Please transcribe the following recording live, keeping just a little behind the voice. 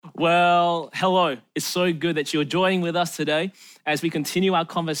Well, hello. It's so good that you're joining with us today as we continue our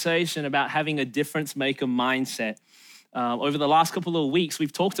conversation about having a difference maker mindset. Over the last couple of weeks,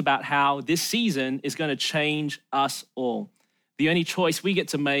 we've talked about how this season is going to change us all. The only choice we get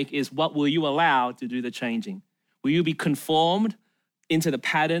to make is what will you allow to do the changing? Will you be conformed into the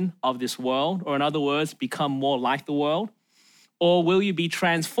pattern of this world, or in other words, become more like the world? Or will you be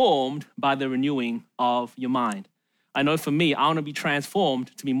transformed by the renewing of your mind? I know for me, I want to be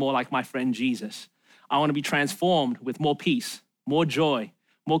transformed to be more like my friend Jesus. I want to be transformed with more peace, more joy,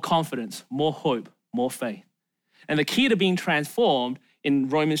 more confidence, more hope, more faith. And the key to being transformed in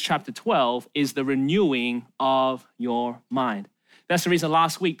Romans chapter 12 is the renewing of your mind. That's the reason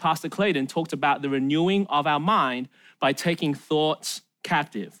last week, Pastor Clayton talked about the renewing of our mind by taking thoughts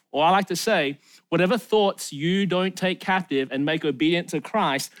captive. Or I like to say, whatever thoughts you don't take captive and make obedient to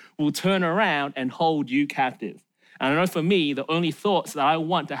Christ will turn around and hold you captive. And I know for me, the only thoughts that I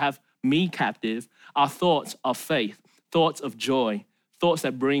want to have me captive are thoughts of faith, thoughts of joy, thoughts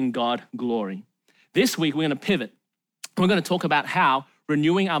that bring God glory. This week, we're going to pivot. We're going to talk about how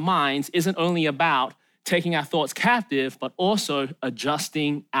renewing our minds isn't only about taking our thoughts captive, but also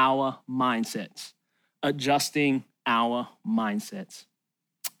adjusting our mindsets. Adjusting our mindsets.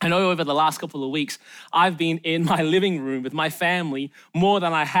 I know over the last couple of weeks, I've been in my living room with my family more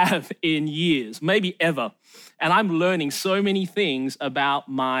than I have in years, maybe ever. And I'm learning so many things about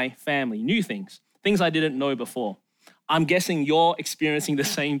my family, new things I didn't know before. I'm guessing you're experiencing the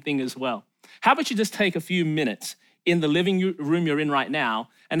same thing as well. How about you just take a few minutes in the living room you're in right now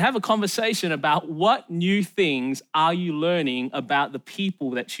and have a conversation about what new things are you learning about the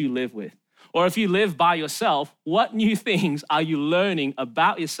people that you live with? Or if you live by yourself, what new things are you learning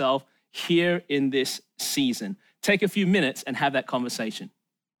about yourself here in this season? Take a few minutes and have that conversation.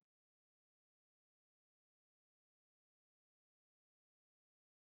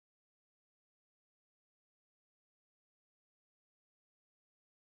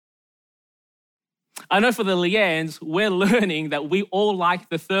 I know for the Leannes, we're learning that we all like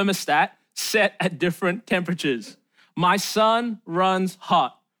the thermostat set at different temperatures. My son runs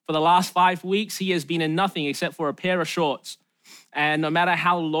hot. For the last 5 weeks, he has been in nothing except for a pair of shorts. And no matter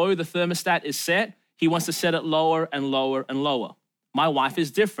how low the thermostat is set, he wants to set it lower and lower and lower. My wife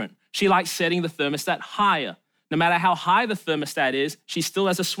is different. She likes setting the thermostat higher. No matter how high the thermostat is, she still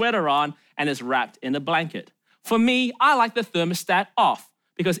has a sweater on and is wrapped in a blanket. For me, I like the thermostat off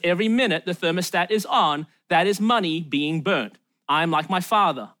because every minute the thermostat is on, that is money being burnt. I'm like my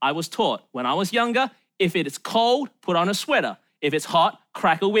father. I was taught when I was younger, if it is cold, put on a sweater. If it's hot,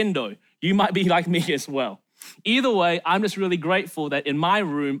 crack a window. You might be like me as well. Either way, I'm just really grateful that in my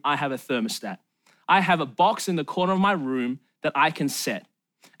room, I have a thermostat. I have a box in the corner of my room that I can set.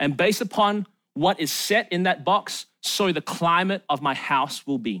 And based upon what is set in that box, so the climate of my house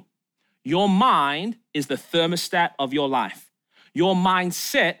will be. Your mind is the thermostat of your life. Your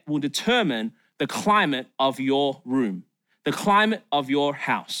mindset will determine the climate of your room, the climate of your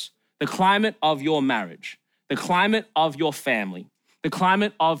house, the climate of your marriage, the climate of your family, the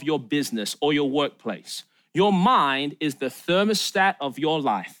climate of your business or your workplace. Your mind is the thermostat of your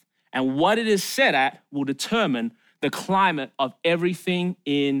life, and what it is set at will determine the climate of everything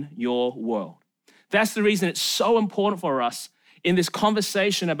in your world. That's the reason it's so important for us in this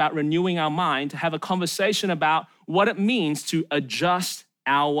conversation about renewing our mind to have a conversation about what it means to adjust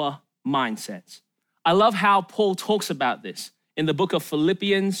our mindsets. I love how Paul talks about this in the book of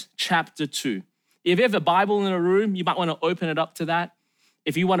Philippians chapter 2. If you have a Bible in a room, you might want to open it up to that.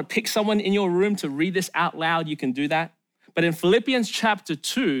 If you want to pick someone in your room to read this out loud, you can do that. But in Philippians chapter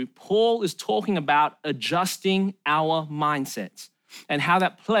 2, Paul is talking about adjusting our mindsets and how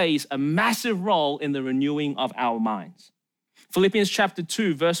that plays a massive role in the renewing of our minds. Philippians chapter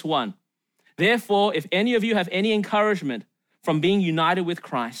 2, verse 1. Therefore, if any of you have any encouragement from being united with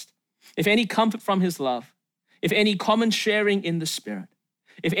Christ, if any comfort from his love, if any common sharing in the Spirit,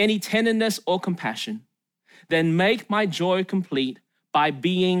 if any tenderness or compassion, then make my joy complete by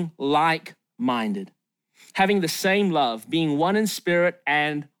being like-minded, having the same love, being one in spirit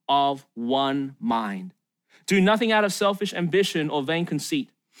and of one mind. Do nothing out of selfish ambition or vain conceit.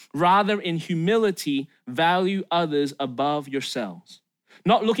 Rather, in humility, value others above yourselves,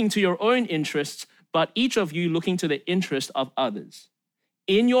 not looking to your own interests, but each of you looking to the interest of others.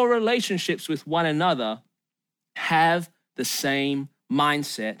 In your relationships with one another, have the same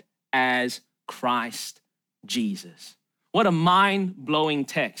mindset as Christ Jesus. What a mind-blowing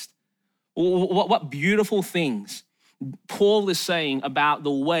text. What beautiful things Paul is saying about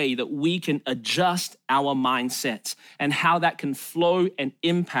the way that we can adjust our mindsets and how that can flow and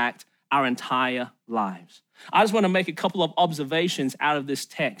impact our entire lives. I just want to make a couple of observations out of this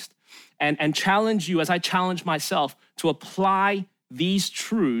text and challenge you, as I challenge myself, to apply these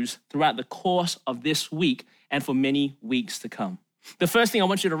truths throughout the course of this week and for many weeks to come. The first thing I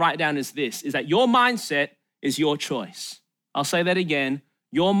want you to write down is this, is that your mindset is your choice. I'll say that again.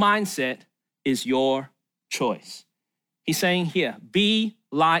 Your mindset is your choice. He's saying here, be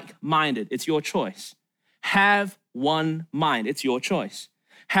like-minded. It's your choice. Have one mind. It's your choice.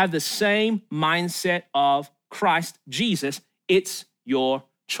 Have the same mindset of Christ Jesus. It's your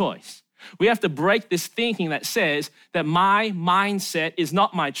choice. We have to break this thinking that says that my mindset is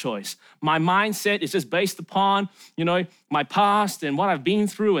not my choice. My mindset is just based upon, my past and what I've been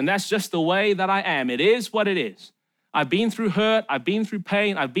through, and that's just the way that I am. It is what it is. I've been through hurt. I've been through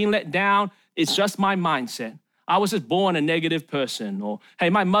pain. I've been let down. It's just my mindset. I was just born a negative person, or,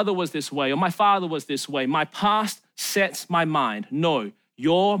 hey, my mother was this way, or my father was this way. My past sets my mind. No,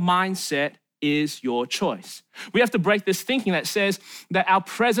 your mindset is your choice. We have to break this thinking that says that our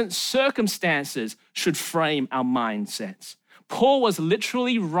present circumstances should frame our mindsets. Paul was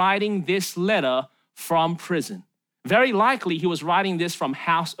literally writing this letter from prison. Very likely he was writing this from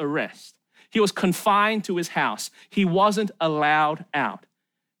house arrest. He was confined to his house. He wasn't allowed out.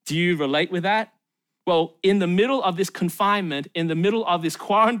 Do you relate with that? Well, in the middle of this confinement, in the middle of this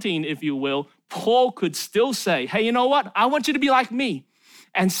quarantine, if you will, Paul could still say, hey, you know what? I want you to be like me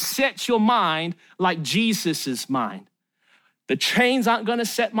and set your mind like Jesus's mind. The chains aren't going to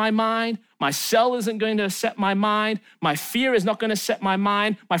set my mind. My cell isn't going to set my mind. My fear is not going to set my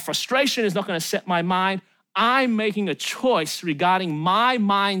mind. My frustration is not going to set my mind. I'm making a choice regarding my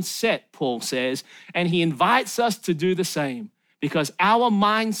mindset, Paul says, and he invites us to do the same because our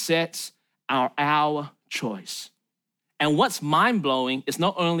mindsets are our choice. And what's mind-blowing is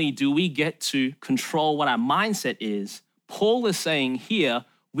not only do we get to control what our mindset is, Paul is saying here,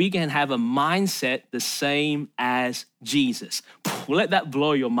 we can have a mindset the same as Jesus. Let that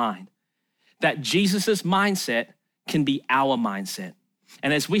blow your mind. That Jesus's mindset can be our mindset.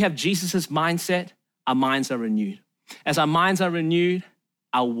 And as we have Jesus's mindset, our minds are renewed. As our minds are renewed,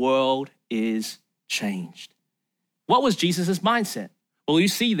 our world is changed. What was Jesus's mindset? Well, you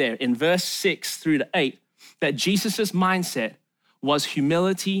see there in verse 6 through to 8 that Jesus's mindset was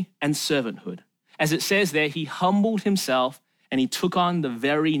humility and servanthood. As it says there, he humbled himself and he took on the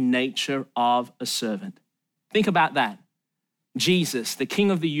very nature of a servant. Think about that. Jesus, the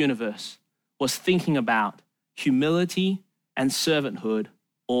King of the universe, was thinking about humility and servanthood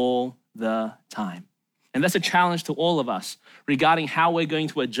all the time. And that's a challenge to all of us regarding how we're going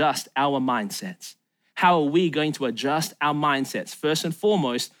to adjust our mindsets. How are we going to adjust our mindsets, first and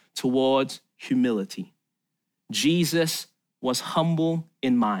foremost, towards humility? Jesus was humble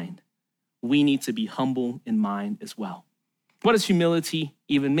in mind. We need to be humble in mind as well. What does humility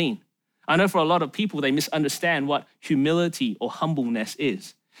even mean? I know for a lot of people, they misunderstand what humility or humbleness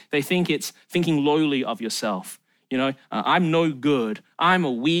is. They think it's thinking lowly of yourself. I'm no good. I'm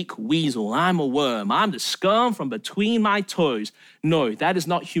a weak weasel. I'm a worm. I'm the scum from between my toes. No, that is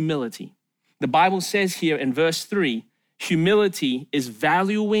not humility. The Bible says here in verse 3, humility is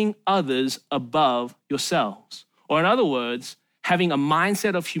valuing others above yourselves. Or in other words, having a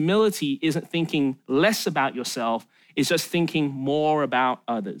mindset of humility isn't thinking less about yourself, it's just thinking more about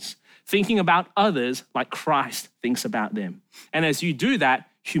others. Thinking about others like Christ thinks about them. And as you do that,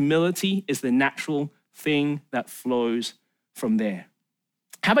 humility is the natural thing that flows from there.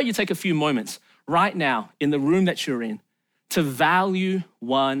 How about you take a few moments right now in the room that you're in to value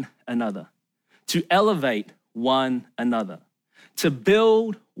one another, to elevate one another, to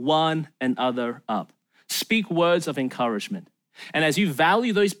build one another up. Speak words of encouragement. And as you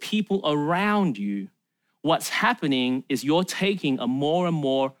value those people around you, what's happening is you're taking a more and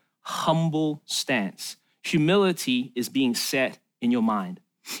more humble stance. Humility is being set in your mind.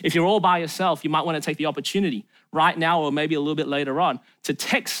 If you're all by yourself, you might want to take the opportunity right now or maybe a little bit later on to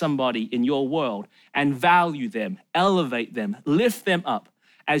text somebody in your world and value them, elevate them, lift them up.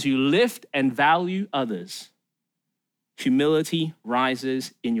 As you lift and value others, humility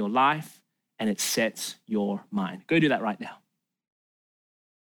rises in your life and it sets your mind. Go do that right now.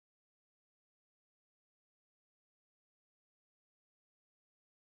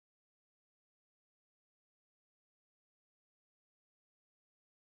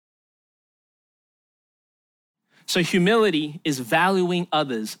 So humility is valuing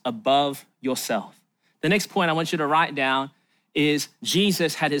others above yourself. The next point I want you to write down is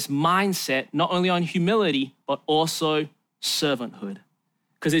Jesus had his mindset not only on humility, but also servanthood.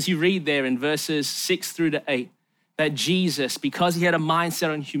 Because as you read there in verses 6 through to 8, that Jesus, because he had a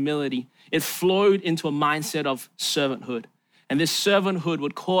mindset on humility, it flowed into a mindset of servanthood. And this servanthood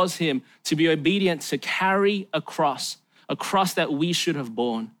would cause him to be obedient to carry a cross that we should have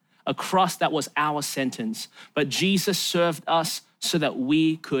borne, a cross that was our sentence. But Jesus served us so that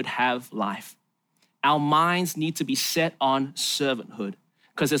we could have life. Our minds need to be set on servanthood,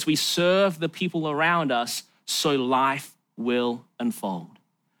 because as we serve the people around us, so life will unfold.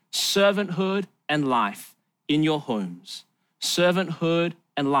 Servanthood and life in your homes. Servanthood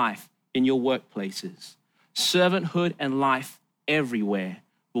and life in your workplaces. Servanthood and life everywhere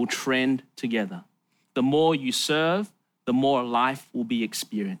will trend together. The more you serve, the more life will be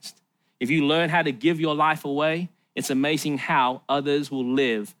experienced. If you learn how to give your life away, it's amazing how others will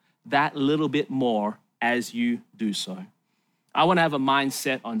live that little bit more as you do so. I want to have a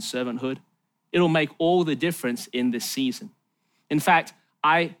mindset on servanthood. It'll make all the difference in this season. In fact,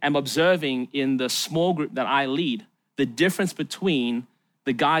 I am observing in the small group that I lead, the difference between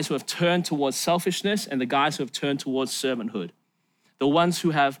the guys who have turned towards selfishness and the guys who have turned towards servanthood. The ones who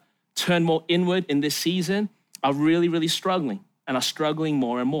have turned more inward in this season are really, really struggling and are struggling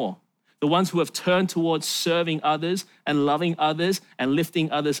more and more. The ones who have turned towards serving others and loving others and lifting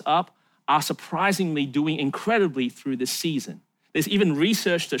others up are surprisingly doing incredibly through this season. There's even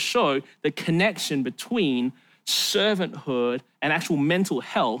research to show the connection between servanthood and actual mental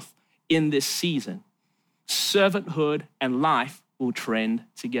health in this season. Servanthood and life will trend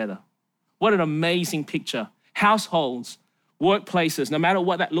together. What an amazing picture. Households, workplaces, no matter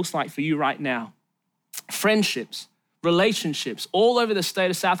what that looks like for you right now, friendships, relationships all over the state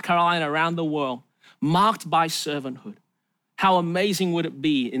of South Carolina, around the world, marked by servanthood. How amazing would it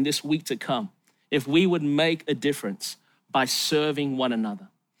be in this week to come if we would make a difference by serving one another?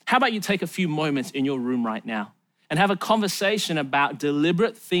 How about you take a few moments in your room right now and have a conversation about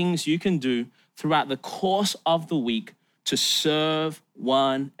deliberate things you can do throughout the course of the week to serve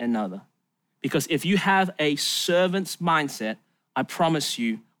one another? Because if you have a servant's mindset, I promise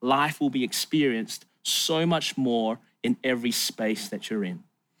you, life will be experienced so much more in every space that you're in.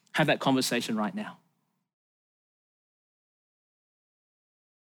 Have that conversation right now.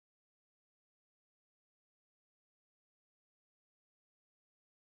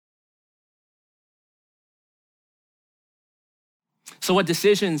 So what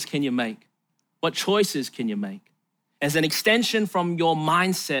decisions can you make? What choices can you make? As an extension from your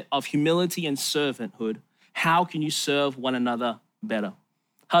mindset of humility and servanthood, how can you serve one another better?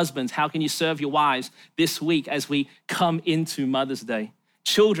 Husbands, how can you serve your wives this week as we come into Mother's Day?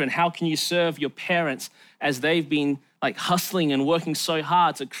 Children, how can you serve your parents as they've been hustling and working so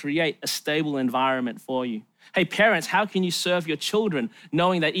hard to create a stable environment for you? Hey, parents, how can you serve your children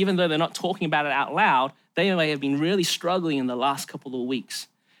knowing that even though they're not talking about it out loud, they may have been really struggling in the last couple of weeks?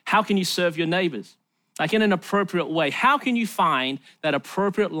 How can you serve your neighbors? In an appropriate way. How can you find that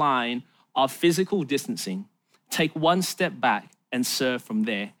appropriate line of physical distancing? Take one step back and serve from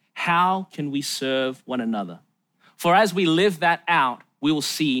there. How can we serve one another? For as we live that out, we will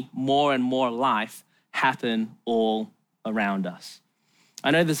see more and more life happen all around us.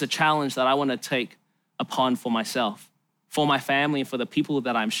 I know there's a challenge that I want to take upon for myself, for my family, and for the people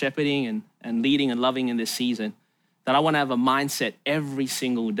that I'm shepherding and leading and loving in this season, that I want to have a mindset every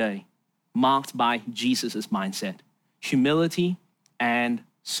single day marked by Jesus' mindset, humility and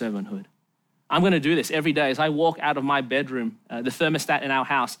servanthood. I'm going to do this every day as I walk out of my bedroom. The thermostat in our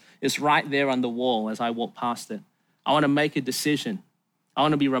house is right there on the wall as I walk past it. I want to make a decision. I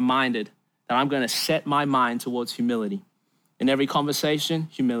want to be reminded that I'm going to set my mind towards humility. In every conversation,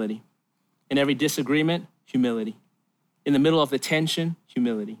 humility. In every disagreement, humility. In the middle of the tension,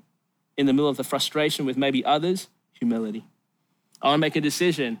 humility. In the middle of the frustration with maybe others, humility. I want to make a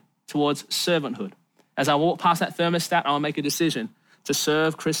decision towards servanthood. As I walk past that thermostat, I want to make a decision to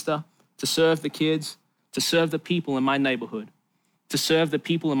serve Krista, to serve the kids, to serve the people in my neighborhood, to serve the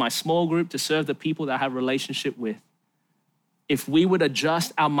people in my small group, to serve the people that I have a relationship with. If we would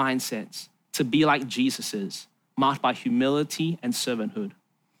adjust our mindsets to be like Jesus's, marked by humility and servanthood,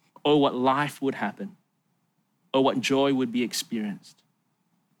 oh, what life would happen. Oh, what joy would be experienced.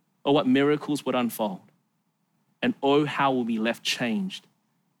 Oh, what miracles would unfold. And oh, how we'll be left changed,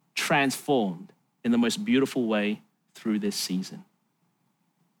 transformed in the most beautiful way through this season.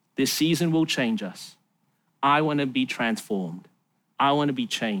 This season will change us. I want to be transformed. I want to be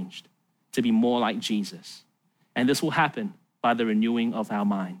changed to be more like Jesus. And this will happen by the renewing of our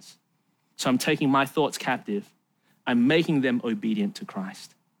minds. So I'm taking my thoughts captive. I'm making them obedient to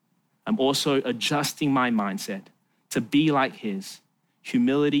Christ. I'm also adjusting my mindset to be like his,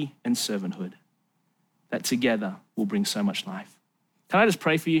 humility and servanthood, that together will bring so much life. Can I just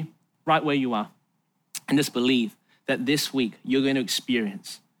pray for you right where you are and just believe that this week you're going to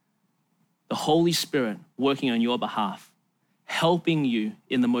experience the Holy Spirit working on your behalf, helping you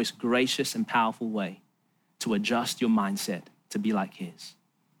in the most gracious and powerful way to adjust your mindset to be like his.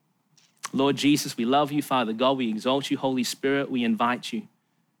 Lord Jesus, we love you. Father God, we exalt you. Holy Spirit, we invite you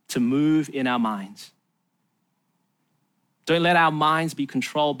to move in our minds. Don't let our minds be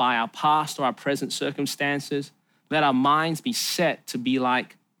controlled by our past or our present circumstances. Let our minds be set to be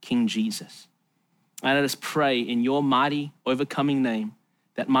like King Jesus. And let us pray in your mighty, overcoming name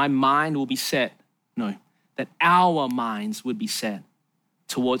that my mind will be set, that our minds would be set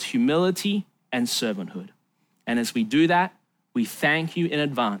towards humility and servanthood. And as we do that, we thank you in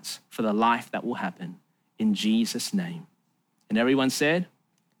advance for the life that will happen in Jesus' name. And everyone said,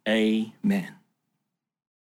 amen.